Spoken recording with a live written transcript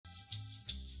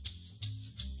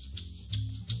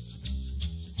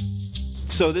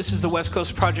So this is the West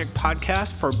Coast Project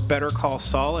podcast for Better Call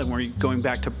Saul, and we're going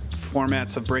back to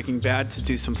formats of Breaking Bad to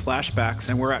do some flashbacks,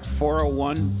 and we're at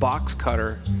 401 Box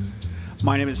Cutter.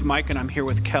 My name is Mike, and I'm here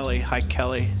with Kelly. Hi,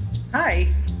 Kelly. Hi.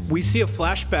 We see a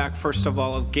flashback, first of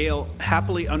all, of Gale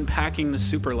happily unpacking the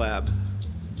super lab.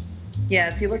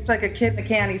 Yes, he looks like a kid in a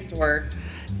candy store.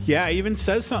 Yeah, he even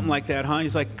says something like that, huh?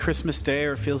 He's like Christmas Day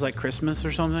or feels like Christmas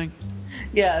or something.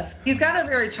 Yes, he's got a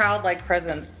very childlike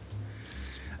presence.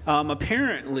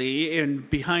 Apparently, and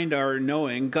behind our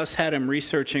knowing, Gus had him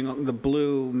researching the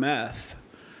blue meth,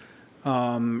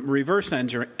 reverse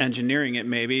engineering it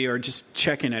maybe, or just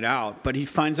checking it out. But he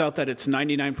finds out that it's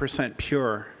 99%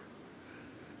 pure.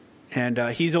 And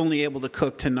he's only able to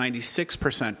cook to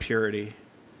 96% purity.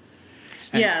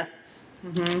 And yes.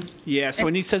 Mm-hmm. Yeah, so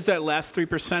when he says that last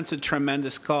 3% is a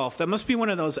tremendous gulf, that must be one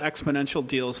of those exponential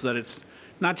deals that it's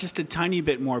not just a tiny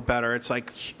bit more better, it's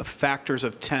like factors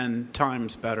of 10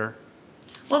 times better.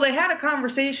 Well, they had a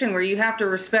conversation where you have to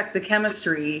respect the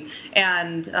chemistry,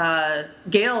 and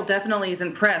Gale definitely is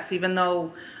impressed, even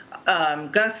though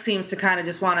Gus seems to kind of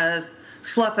just want to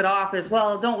slough it off as,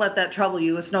 well, don't let that trouble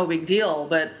you, it's no big deal.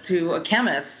 But to a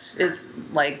chemist, it's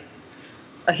like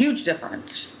a huge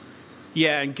difference.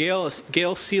 Yeah, and Gale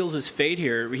seals his fate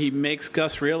here. He makes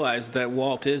Gus realize that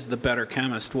Walt is the better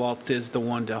chemist. Walt is the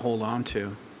one to hold on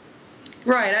to.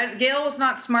 Right. Gale was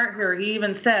not smart here. He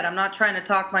even said, I'm not trying to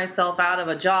talk myself out of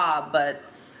a job, but,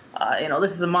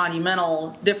 this is a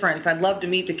monumental difference. I'd love to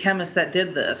meet the chemist that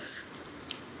did this.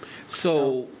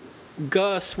 So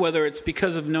Gus, whether it's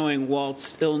because of knowing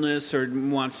Walt's illness or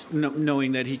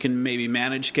knowing that he can maybe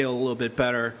manage Gale a little bit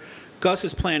better,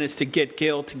 Gus's plan is to get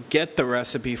Gale to get the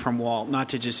recipe from Walt, not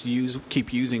to just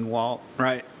keep using Walt,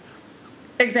 right?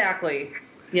 Exactly.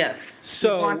 Yes.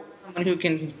 So someone who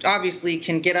can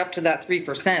get up to that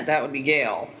 3%, that would be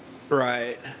Gale.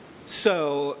 Right.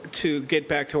 So to get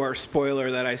back to our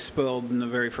spoiler that I spoiled in the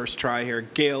very first try here,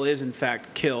 Gale is in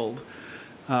fact killed.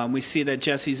 We see that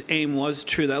Jesse's aim was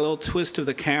true. That little twist of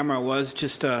the camera was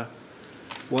just a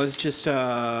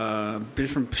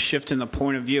different shift in the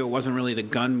point of view. It wasn't really the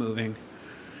gun moving.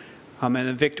 And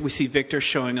then we see Victor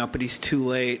showing up, but he's too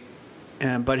late.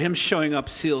 But him showing up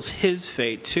seals his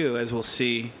fate too, as we'll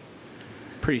see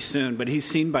pretty soon. But he's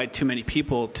seen by too many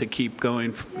people to keep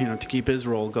going, to keep his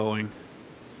role going.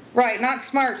 Right, not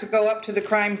smart to go up to the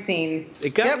crime scene.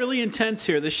 It got really intense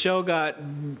here. The show got...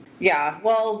 Yeah,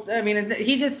 well, I mean,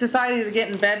 he just decided to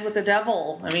get in bed with the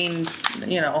devil. I mean,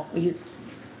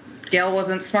 Gale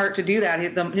wasn't smart to do that.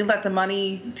 He let the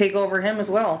money take over him as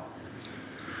well.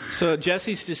 So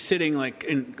Jesse's just sitting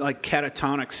in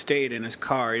catatonic state in his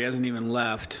car. He hasn't even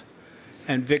left.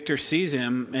 And Victor sees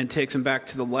him and takes him back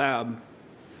to the lab.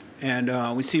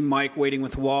 And we see Mike waiting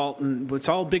with Walt. And it's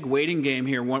all a big waiting game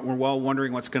here. We're all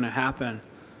wondering what's going to happen.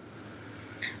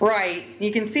 Right.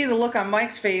 You can see the look on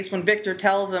Mike's face when Victor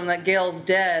tells him that Gale's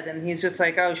dead, and he's just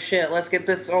like, oh, shit, let's get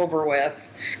this over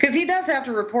with. Because he does have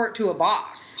to report to a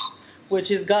boss, which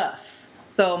is Gus.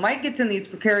 So Mike gets in these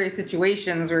precarious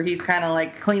situations where he's kind of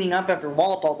like cleaning up after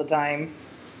Walt all the time.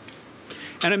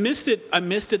 And I missed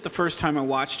it the first time I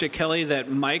watched it, Kelly, that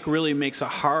Mike really makes a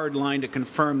hard line to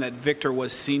confirm that Victor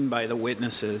was seen by the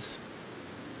witnesses.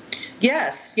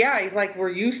 Yes, yeah, he's like, were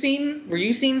you seen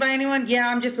by anyone? Yeah,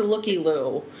 I'm just a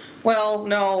looky-loo. Well,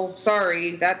 no,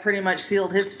 sorry, that pretty much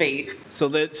sealed his fate. So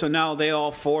now they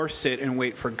all four sit and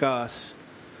wait for Gus.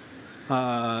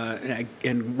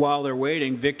 And while they're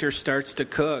waiting, Victor starts to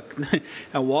cook.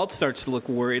 And Walt starts to look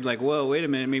worried, like, whoa, wait a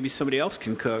minute, maybe somebody else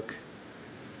can cook.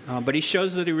 But he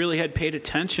shows that he really had paid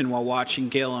attention while watching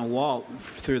Gale and Walt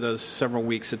through those several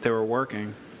weeks that they were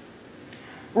working.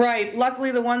 Right.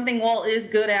 Luckily, the one thing Walt is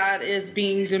good at is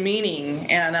being demeaning,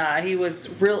 and he was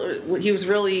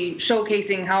really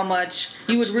showcasing how much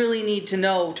you would really need to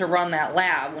know to run that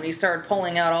lab when he started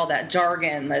pulling out all that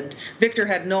jargon that Victor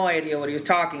had no idea what he was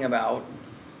talking about.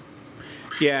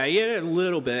 Yeah, he had a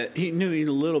little bit. He knew a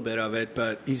little bit of it,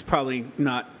 but he's probably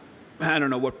not. I don't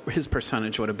know what his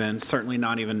percentage would have been. Certainly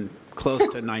not even close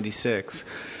to 96.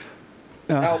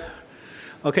 Nope.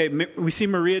 Okay, we see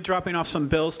Maria dropping off some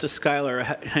bills to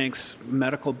Skylar, Hank's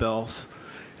medical bills.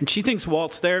 And she thinks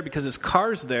Walt's there because his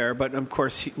car's there, but of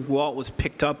course Walt was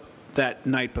picked up that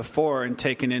night before and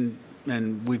taken in,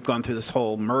 and we've gone through this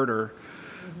whole murder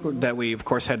that we, of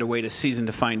course, had to wait a season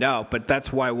to find out. But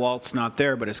that's why Walt's not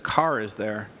there, but his car is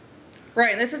there.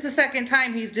 Right, and this is the second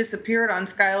time he's disappeared on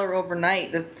Skylar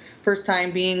overnight. The first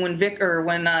time being when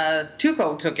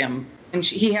Tuco took him, and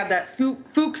he had that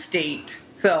fugue state,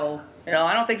 so...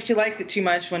 I don't think she likes it too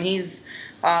much when he's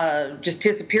just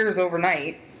disappears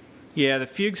overnight. Yeah, the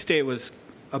fugue state was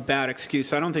a bad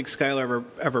excuse. I don't think Skylar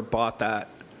ever bought that.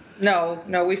 No,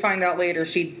 we find out later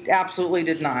she absolutely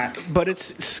did not. But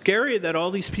it's scary that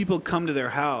all these people come to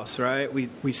their house, right?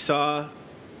 We saw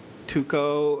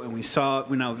Tuco, and we saw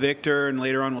now Victor, and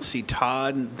later on we'll see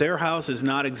Todd. And their house is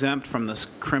not exempt from this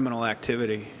criminal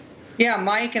activity. Yeah,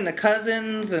 Mike and the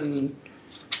cousins and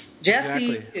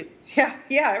Jesse. Exactly.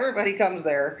 Yeah, everybody comes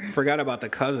there. Forgot about the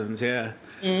cousins, yeah.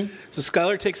 Mm-hmm. So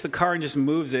Skylar takes the car and just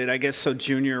moves it, I guess, so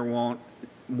Junior won't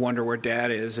wonder where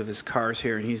Dad is if his car's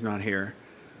here and he's not here.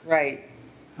 Right.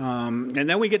 And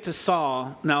then we get to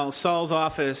Saul. Now, Saul's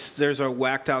office, there's a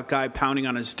whacked-out guy pounding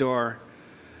on his door.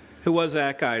 Who was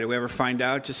that guy? Did we ever find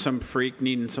out? Just some freak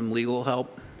needing some legal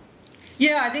help?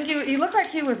 Yeah, I think he looked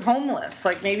like he was homeless.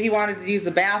 Like maybe he wanted to use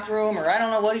the bathroom, or I don't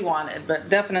know what he wanted, but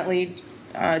definitely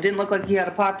didn't look like he had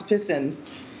a pot to piss in.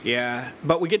 Yeah,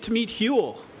 but we get to meet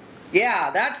Huel.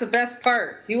 Yeah, that's the best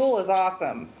part. Huel is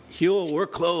awesome. Huel, we're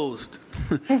closed.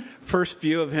 First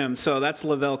view of him. So that's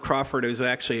Lavelle Crawford, who's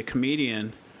actually a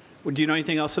comedian. Do you know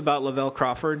anything else about Lavelle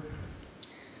Crawford?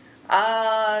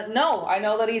 No, I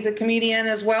know that he's a comedian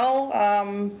as well.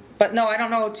 But no, I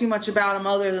don't know too much about him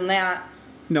other than that.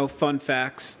 No fun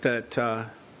facts that...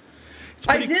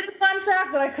 I did a fun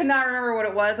fact, but I could not remember what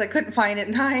it was. I couldn't find it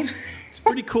in time. It's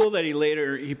pretty cool that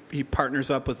he partners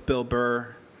up with Bill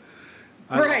Burr.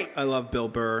 I love Bill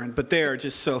Burr, but they are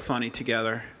just so funny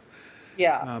together.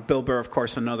 Yeah. Bill Burr, of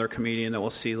course, another comedian that we'll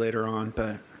see later on.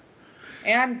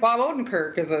 And Bob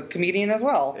Odenkirk is a comedian as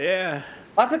well. Yeah.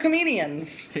 Lots of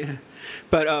comedians. Yeah.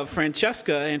 But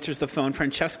Francesca answers the phone.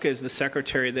 Francesca is the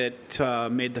secretary that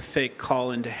made the fake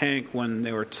call into Hank when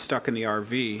they were stuck in the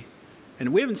RV.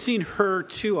 And we haven't seen her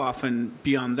too often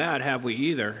beyond that, have we,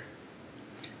 either?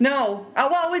 No.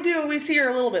 Well, we do. We see her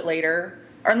a little bit later.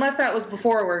 Or unless that was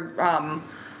before where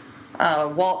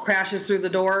Walt crashes through the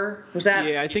door. Was that?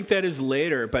 Yeah, I think that is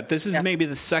later. But this is maybe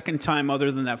the second time,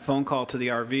 other than that phone call to the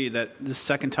RV, the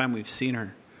second time we've seen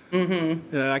her.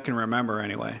 Mm-hmm. That I can remember,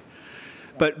 anyway.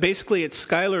 But basically, it's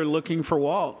Skylar looking for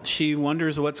Walt. She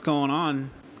wonders what's going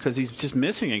on because he's just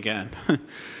missing again.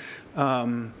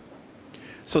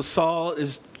 So Saul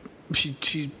is...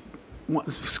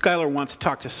 Skylar wants to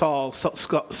talk to Saul.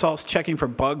 Saul's checking for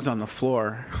bugs on the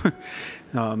floor.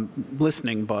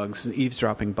 Listening bugs,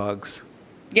 eavesdropping bugs.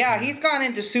 Yeah, he's gone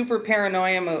into super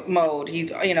paranoia mode. He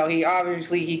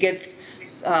gets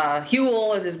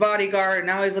Huel as his bodyguard.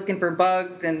 Now he's looking for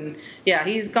bugs, and yeah,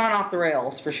 he's gone off the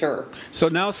rails for sure. So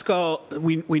now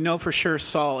we know for sure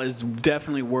Saul is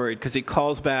definitely worried because he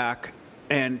calls back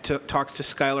and talks to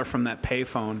Skylar from that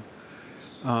payphone.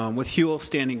 With Huel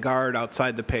standing guard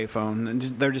outside the payphone, and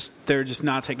they're just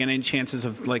not taking any chances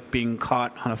of like being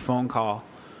caught on a phone call.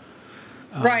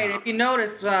 Right. If you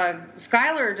notice,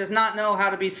 Skylar does not know how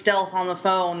to be stealth on the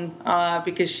phone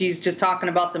because she's just talking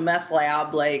about the meth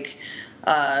lab,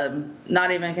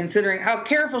 not even considering how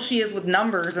careful she is with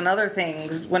numbers and other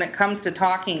things. When it comes to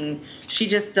talking, she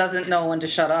just doesn't know when to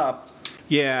shut up.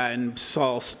 Yeah, and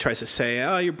Saul tries to say,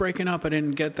 "Oh, you're breaking up. I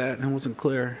didn't get that. It wasn't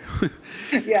clear."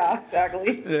 Yeah,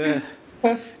 exactly.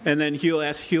 And then he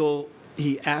asks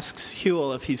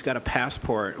Huel if he's got a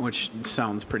passport, which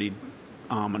sounds pretty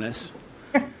ominous.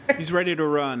 He's ready to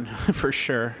run, for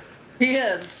sure. He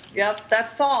is. Yep,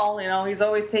 that's Saul. He's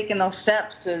always taking those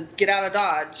steps to get out of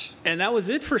Dodge. And that was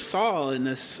it for Saul in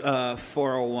this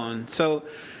 401. So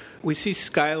we see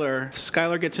Skylar.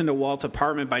 Skylar gets into Walt's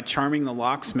apartment by charming the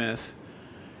locksmith.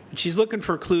 And she's looking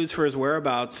for clues for his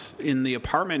whereabouts in the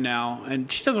apartment now,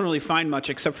 and she doesn't really find much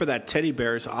except for that teddy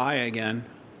bear's eye again.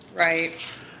 Right.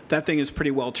 That thing is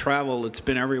pretty well traveled. It's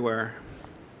been everywhere.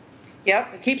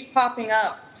 Yep, it keeps popping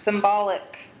up.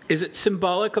 Symbolic. Is it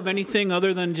symbolic of anything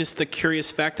other than just the curious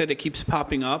fact that it keeps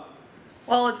popping up?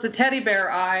 Well, it's the teddy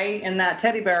bear eye, and that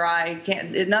teddy bear eye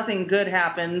nothing good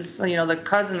happens. The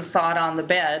cousins saw it on the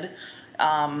bed.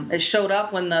 It showed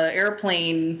up when the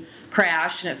airplane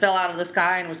crashed and it fell out of the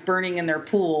sky and was burning in their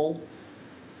pool.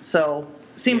 So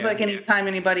seems like any time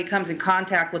anybody comes in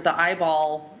contact with the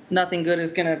eyeball, nothing good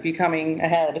is going to be coming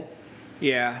ahead.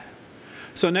 Yeah.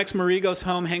 So next, Marie goes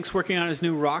home. Hank's working on his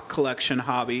new rock collection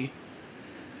hobby.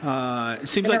 It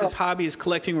seems like his hobby is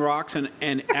collecting rocks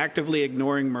and actively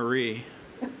ignoring Marie.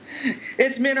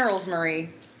 It's minerals, Marie.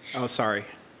 Oh, sorry.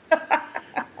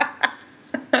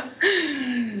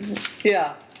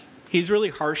 Yeah. He's really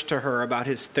harsh to her about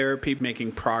his therapy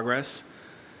making progress.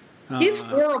 He's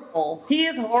horrible. He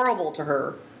is horrible to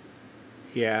her.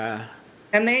 Yeah.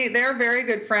 And they're very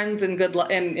good friends in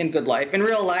in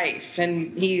real life.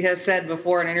 And he has said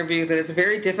before in interviews that it's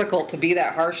very difficult to be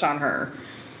that harsh on her.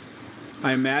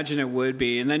 I imagine it would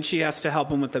be. And then she has to help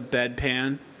him with the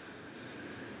bedpan.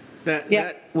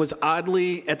 That was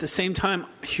oddly, at the same time,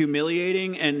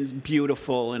 humiliating and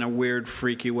beautiful in a weird,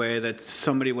 freaky way that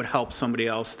somebody would help somebody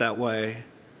else that way.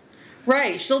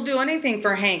 Right. She'll do anything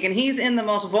for Hank, and he's in the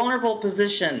most vulnerable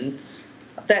position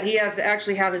that he has to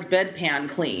actually have his bedpan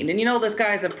cleaned. And this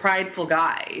guy's a prideful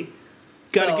guy.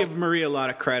 Got to give Marie a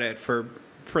lot of credit for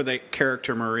the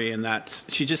character Marie, and that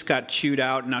she just got chewed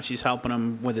out, and now she's helping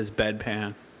him with his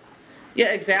bedpan.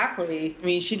 Yeah, exactly. I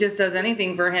mean, she just does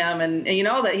anything for him, and you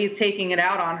know that he's taking it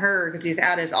out on her because he's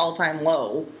at his all-time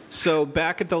low. So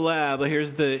back at the lab,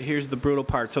 here's the brutal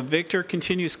part. So Victor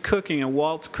continues cooking, and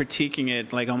Walt's critiquing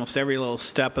it like almost every little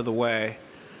step of the way.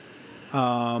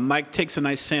 Mike takes a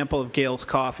nice sample of Gail's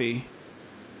coffee.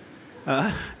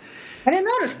 I didn't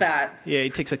notice that. Yeah, he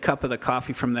takes a cup of the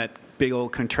coffee from that big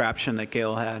old contraption that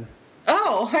Gail had.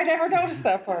 Oh, I never noticed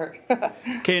that part.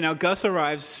 Okay, now Gus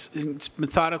arrives,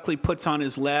 methodically puts on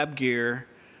his lab gear.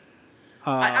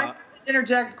 I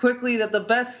interject quickly that the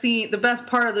best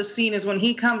part of the scene is when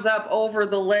he comes up over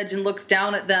the ledge and looks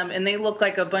down at them, and they look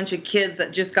like a bunch of kids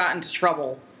that just got into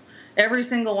trouble. Every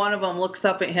single one of them looks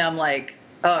up at him like,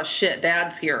 oh shit,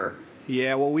 Dad's here.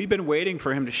 Yeah, well, we've been waiting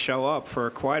for him to show up for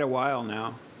quite a while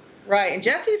now. Right, and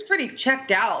Jesse's pretty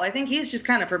checked out. I think he's just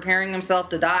kind of preparing himself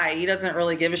to die. He doesn't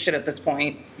really give a shit at this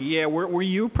point. Yeah, were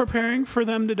you preparing for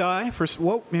them to die?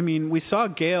 We saw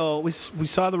Gale. We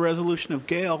saw the resolution of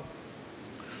Gale.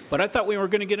 But I thought we were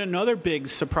going to get another big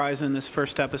surprise in this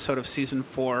first episode of season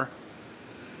 4.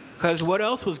 Because what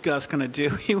else was Gus going to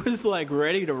do? He was like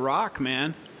ready to rock,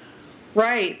 man.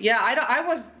 Right. Yeah,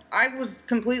 I was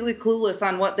completely clueless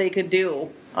on what they could do.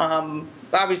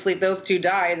 Obviously, if those two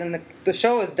died, then the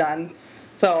show is done.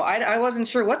 So I wasn't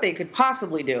sure what they could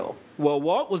possibly do. Well,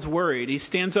 Walt was worried. He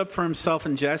stands up for himself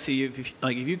and Jesse. If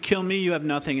you kill me, you have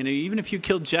nothing. And even if you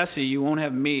kill Jesse, you won't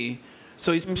have me.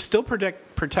 So he's still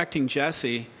protecting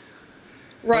Jesse.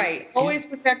 Right. Always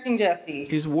protecting Jesse.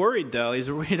 He's worried, though.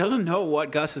 He doesn't know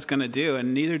what Gus is going to do,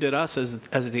 and neither did us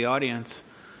as the audience.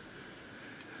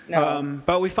 No.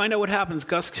 But we find out what happens.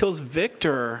 Gus kills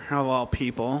Victor, of all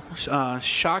people,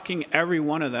 shocking every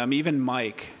one of them, even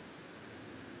Mike.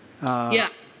 Yeah.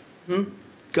 Mm-hmm.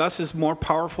 Gus is more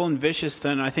powerful and vicious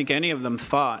than I think any of them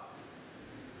thought.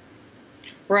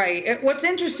 Right. What's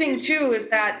interesting, too, is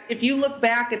that if you look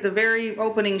back at the very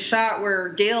opening shot where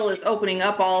Gale is opening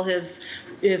up all his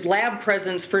lab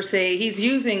presents, per se, he's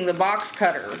using the box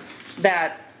cutter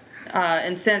that,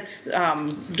 in sense,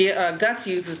 Gus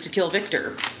uses to kill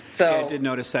Victor. So yeah, I did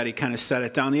notice that he kind of set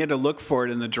it down. He had to look for it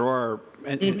in the drawer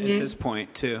at this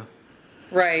point, too.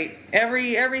 Right.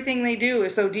 Everything they do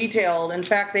is so detailed. In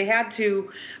fact, they had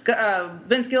to.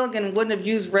 Vince Gilligan wouldn't have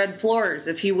used red floors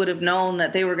if he would have known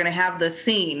that they were going to have this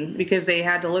scene, because they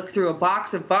had to look through a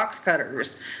box of box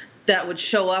cutters that would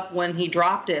show up when he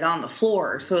dropped it on the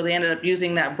floor. So they ended up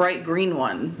using that bright green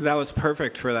one. That was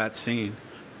perfect for that scene.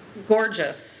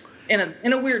 Gorgeous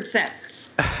in a weird sense.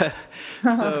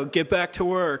 So get back to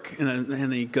work, and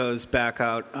then he goes back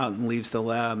out and leaves the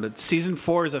lab. But season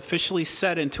 4 is officially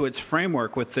set into its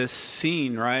framework with this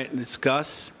scene, right? And it's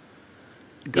Gus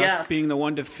Yes. being the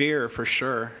one to fear for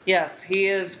sure. Yes, he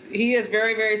is. He is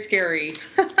very, very scary.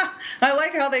 I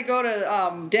like how they go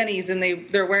to Denny's and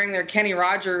they're wearing their Kenny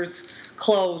Rogers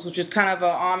clothes, which is kind of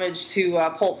a homage to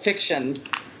Pulp Fiction.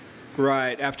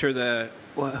 Right after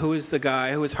who is the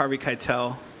guy? Who was Harvey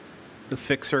Keitel, the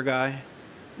fixer guy?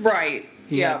 Right.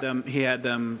 He had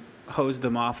them hose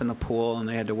them off in the pool, and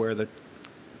they had to wear the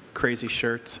crazy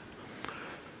shirts.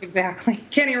 Exactly.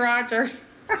 Kenny Rogers.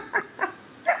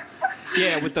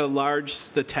 Yeah, with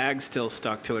the tag still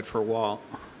stuck to it for Walt.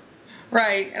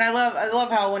 Right, and I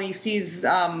love how when he sees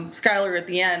Skyler at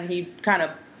the end,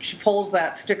 she pulls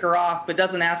that sticker off, but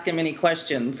doesn't ask him any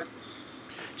questions.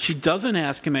 She doesn't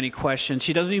ask him any questions.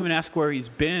 She doesn't even ask where he's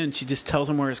been. She just tells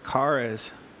him where his car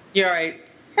is. You're right.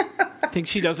 I think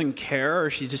she doesn't care, or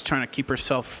she's just trying to keep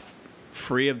herself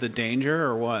free of the danger,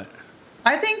 or what?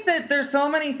 I think that there's so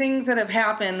many things that have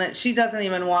happened that she doesn't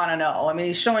even want to know. I mean,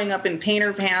 he's showing up in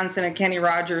painter pants and a Kenny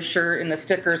Rogers shirt, and the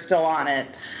sticker's still on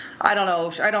it. I don't know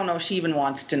if she even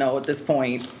wants to know at this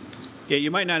point. Yeah, you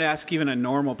might not ask even a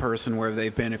normal person where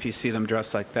they've been if you see them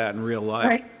dressed like that in real life.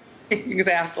 Right.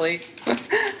 Exactly.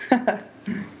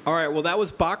 All right, well, that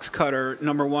was Box Cutter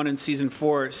number 1 in season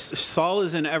 4. Saul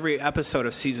is in every episode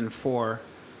of season 4.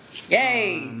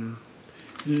 Yay!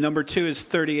 Number 2 is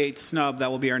 38 Snub. That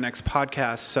will be our next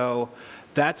podcast. So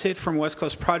that's it from West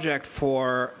Coast Project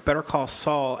for Better Call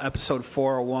Saul, episode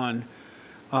 401.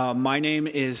 My name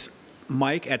is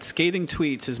Mike at Scathing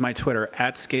Tweets is my Twitter,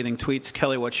 at Scathing Tweets.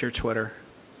 Kelly, what's your Twitter?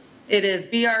 It is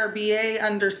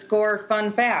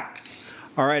BRBA_fun facts.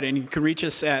 All right, and you can reach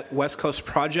us at West Coast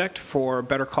Project for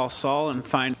Better Call Saul and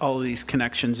find all of these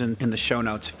connections in the show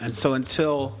notes. And so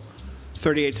until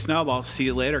 38 Snub, I'll see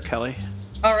you later, Kelly.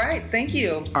 All right, thank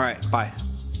you. All right, bye.